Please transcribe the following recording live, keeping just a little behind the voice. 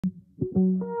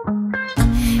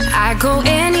I go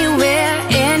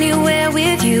anywhere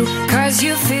with you, 'cause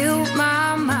you fill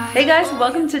my mind. Hey guys,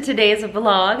 welcome to today's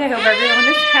vlog. I hope everyone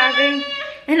is having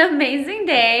an amazing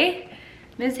day.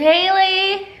 Miss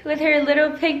Haley with her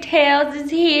little pigtails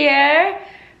is here.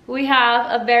 We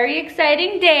have a very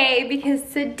exciting day because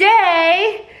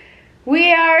today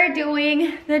we are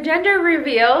doing the gender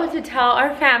reveal to tell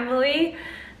our family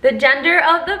the gender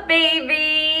of the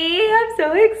baby. I'm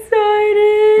so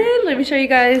excited. Let me show you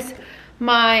guys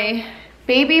my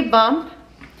baby bump.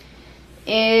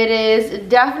 It is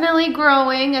definitely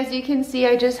growing. As you can see,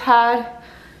 I just had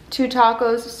 2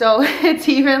 tacos, so it's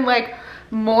even like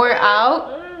more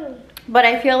out. But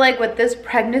I feel like with this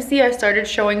pregnancy, I started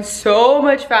showing so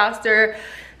much faster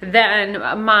than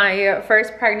my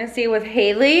first pregnancy with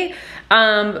Haley.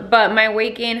 But my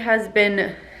weight gain has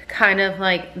been kind of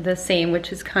like the same,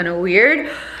 which is kind of weird.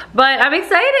 But I'm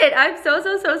excited. I'm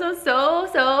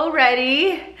so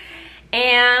ready.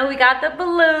 And we got the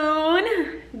balloon,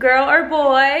 girl or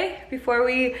boy, before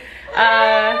we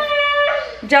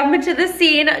jump into the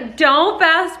scene. Don't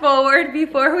fast forward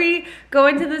before we go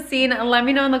into the scene, and let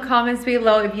me know in the comments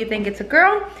below if you think it's a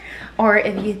girl or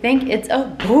if you think it's a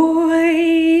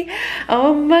boy.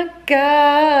 Oh my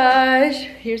gosh.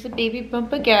 Here's the baby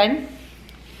bump again.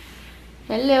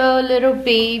 Hello, little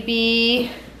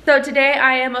baby. So today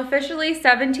I am officially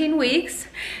 17 weeks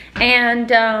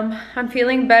and I'm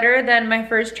feeling better than my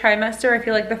first trimester. I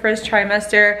feel like the first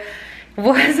trimester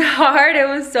was hard. It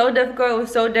was so difficult. It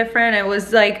was so different. It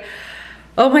was like,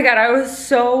 oh my God, I was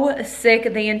so sick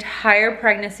the entire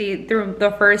pregnancy through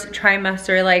the first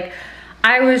trimester. Like,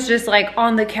 I was just like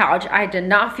on the couch. I did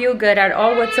not feel good at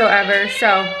all whatsoever.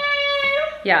 So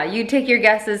yeah, you take your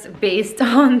guesses based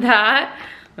on that.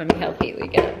 Let me help Haley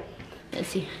get it. Let's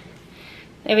see.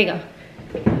 There we go.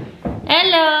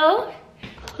 Hello.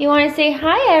 You want to say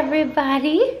hi,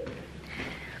 everybody?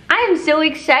 I am so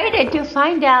excited to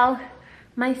find out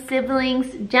my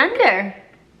siblings' gender.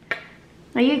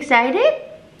 Are you excited?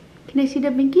 Can I see the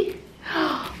binky?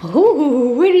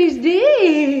 Oh, what is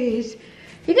this?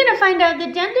 You're gonna find out the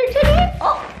gender today?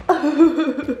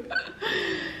 Oh.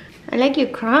 I like your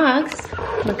Crocs.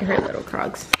 Look at her little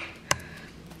Crocs.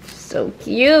 So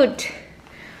cute.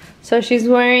 So she's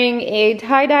wearing a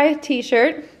tie-dye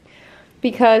t-shirt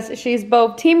because she's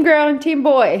both team girl and team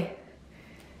boy.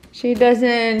 She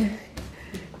doesn't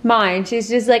mind. She's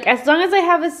just like, as long as I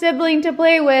have a sibling to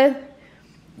play with,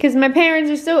 because my parents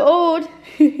are so old.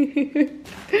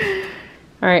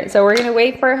 All right, so we're gonna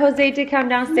wait for Jose to come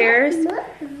downstairs.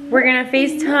 We're gonna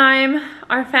FaceTime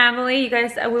our family. You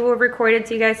guys, we will record it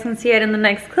so you guys can see it in the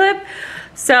next clip.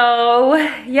 So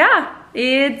yeah,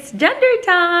 it's gender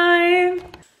time.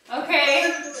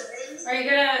 Okay, are you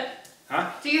gonna,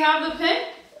 do you have the pin?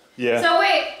 Yeah. So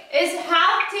wait, is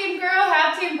half team girl,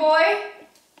 half team boy?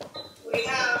 We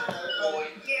have boy,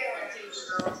 yeah, team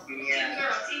girl.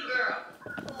 Yeah. Team girl.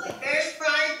 There's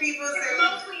 5 people saying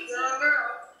girl.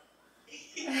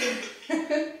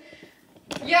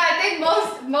 Yeah, I think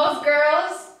most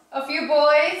girls, a few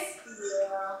boys.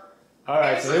 Yeah. All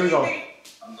right, so here we go.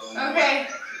 Okay.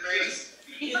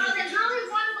 There's only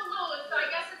one balloon, so I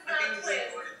guess it's not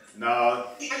twins. No.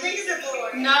 I think it's a boy.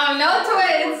 No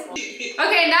twins.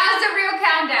 Okay, now it's the real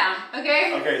countdown, okay?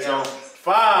 Okay, so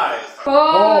 5,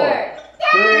 4,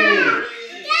 3,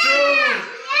 2, 1.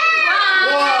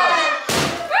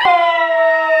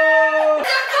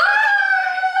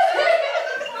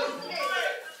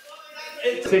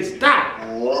 Say stop.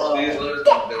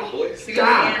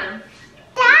 Stop.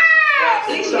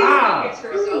 Stop.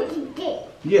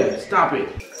 Yeah, stop it.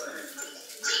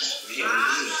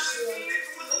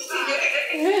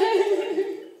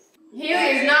 Haley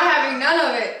is not having none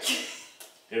of it.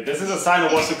 If this is a sign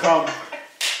of what's to come.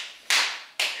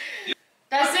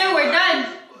 That's it, we're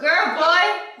done. Girl, boy,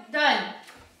 done.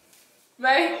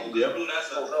 Right? Yep.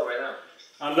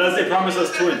 Unless they promise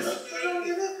us twins.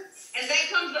 And then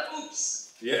comes the oops.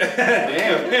 Yeah,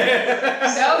 damn.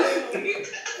 Nope.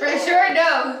 For sure,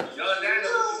 no.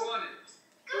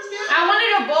 I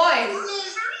wanted a boy.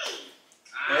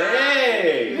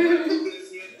 Hey.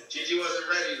 Gigi wasn't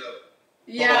ready though.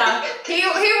 Yeah, he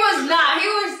was not.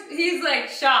 He's like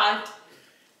shocked.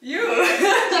 You.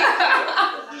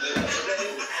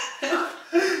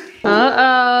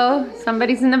 Uh-oh.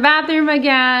 Somebody's in the bathroom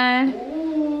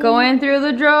again. Going through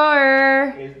the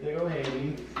drawer.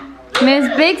 Miss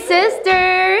Big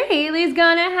Sister, Haley's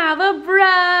gonna have a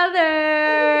brother.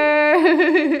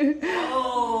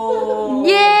 Oh.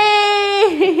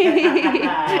 Yay!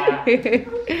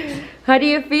 How do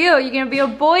you feel? You're gonna be a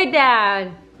boy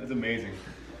dad. That's amazing.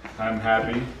 I'm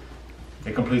happy.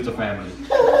 It completes the family.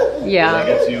 Yeah. That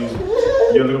gets you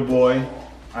your little boy.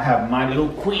 I have my little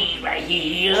queen right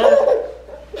here.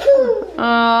 Oh,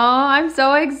 I'm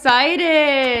so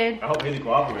excited. I hope Haley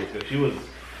cooperates because she was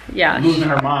Yeah. losing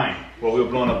her mind while we were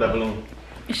blowing up that balloon.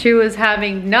 She was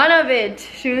having none of it.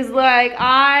 She was like,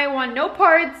 I want no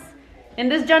parts in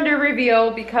this gender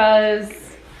reveal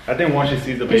because I think once she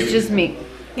sees the baby, it's just me.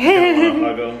 she'll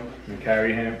hug him and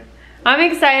carry him. I'm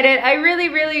excited. I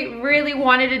really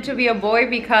wanted it to be a boy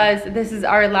because this is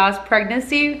our last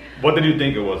pregnancy. What did you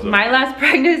think it was? My last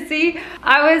pregnancy,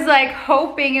 I was like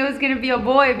hoping it was gonna be a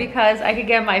boy because I could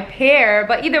get my pair.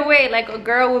 But either way, like a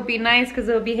girl would be nice because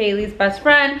it would be Haley's best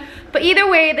friend. But either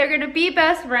way, they're gonna be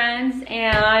best friends,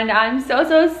 and I'm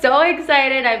so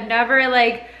excited. I've never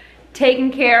like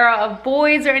taken care of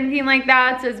boys or anything like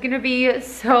that, so it's gonna be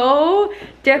so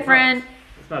different.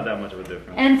 It's not that much of a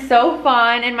difference. And so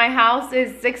fun. And my house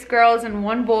is 6 girls and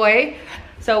 1 boy.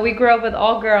 So we grew up with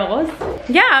all girls.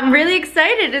 Yeah, I'm really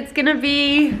excited. It's gonna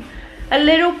be a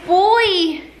little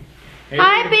boy. Hey,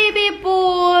 Hi, baby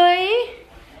boy.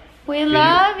 We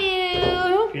love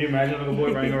you. Can you imagine a little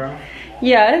boy running around?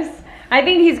 Yes. I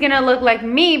think he's gonna look like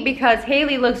me because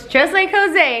Haley looks just like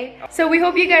Jose. So we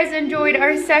hope you guys enjoyed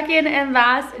our second and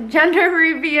last gender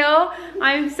reveal.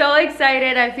 I'm so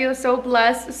excited. I feel so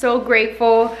blessed, so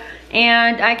grateful.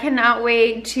 And I cannot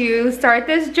wait to start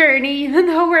this journey, even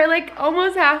though we're like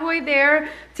almost halfway there.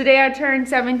 Today I turned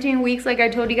 17 weeks like I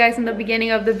told you guys in the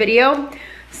beginning of the video.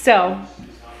 So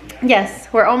yes,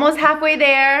 we're almost halfway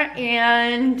there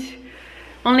and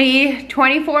only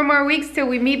 24 more weeks till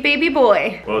we meet baby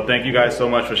boy. Well, thank you guys so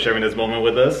much for sharing this moment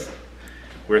with us.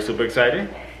 We're super excited.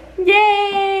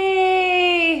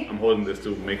 Yay! I'm holding this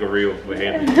to make a reel with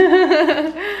Haley.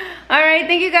 All right,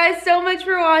 thank you guys so much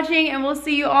for watching, and we'll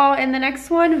see you all in the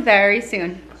next one very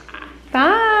soon.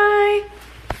 Bye.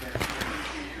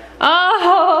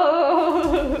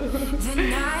 Oh. The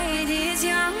night is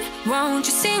young, won't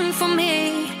you sing for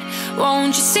me?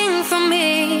 Won't you sing for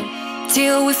me?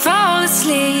 Till we fall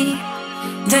asleep.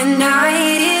 The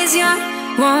night is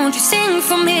young, won't you sing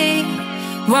for me?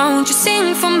 Won't you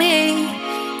sing for me?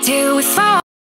 Till we fall